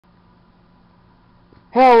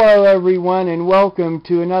Hello everyone and welcome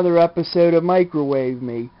to another episode of Microwave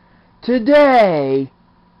Me. Today,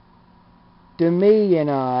 Demi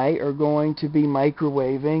and I are going to be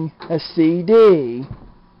microwaving a CD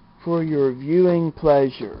for your viewing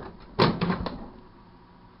pleasure.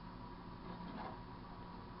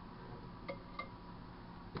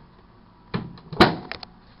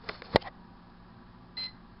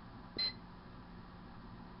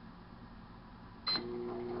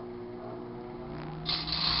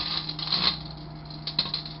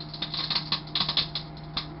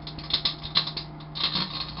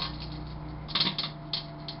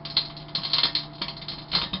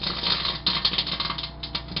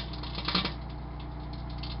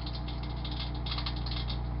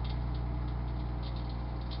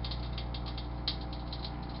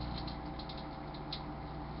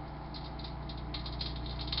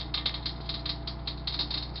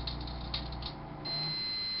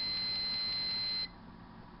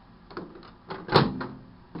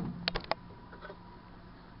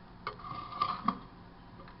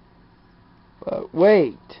 But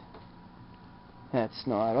wait, that's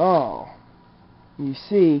not all. You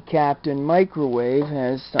see, Captain Microwave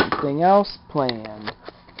has something else planned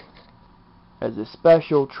as a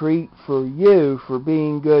special treat for you for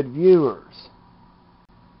being good viewers.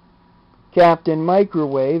 Captain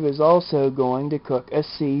Microwave is also going to cook a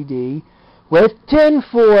CD with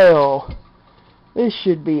tinfoil. This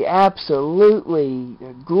should be absolutely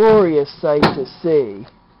a glorious sight to see,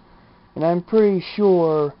 and I'm pretty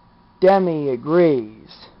sure Demi agrees.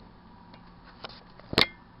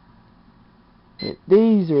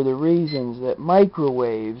 These are the reasons that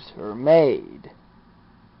microwaves are made.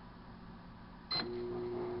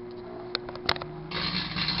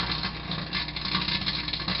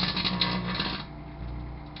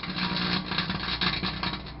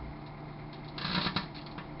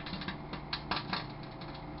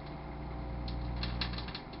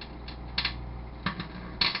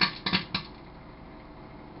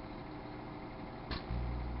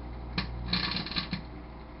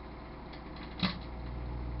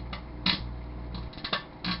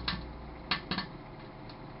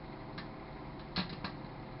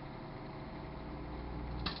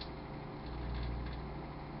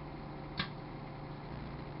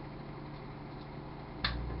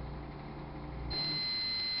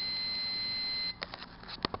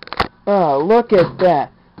 Oh, look at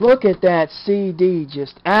that. Look at that CD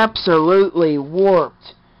just absolutely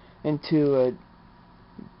warped into a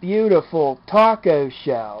beautiful taco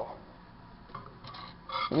shell.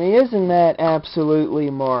 I mean, isn't that absolutely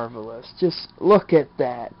marvelous? Just look at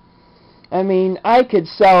that. I mean, I could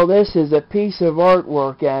sell this as a piece of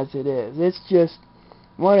artwork as it is. It's just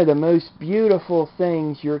one of the most beautiful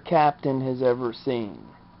things your captain has ever seen.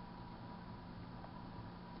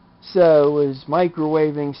 So, is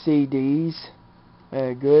microwaving CDs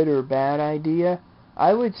a good or bad idea?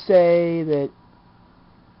 I would say that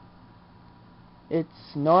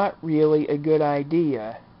it's not really a good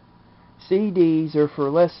idea. CDs are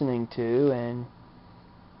for listening to, and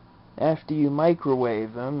after you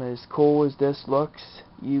microwave them, as cool as this looks,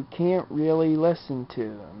 you can't really listen to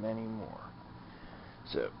them anymore.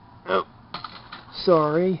 So, oh,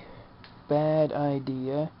 sorry, bad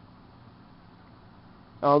idea.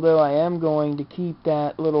 Although I am going to keep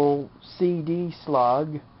that little CD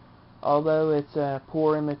slug, although it's a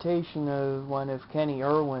poor imitation of one of Kenny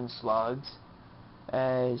Irwin's slugs,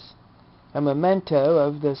 as a memento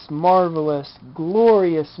of this marvelous,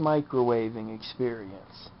 glorious microwaving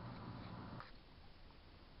experience.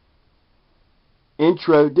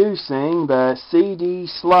 Introducing the CD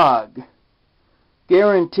slug,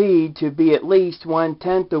 guaranteed to be at least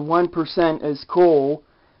 1/10 of 1% as cool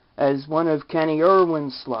as one of Kenny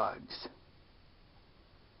Irwin's slugs.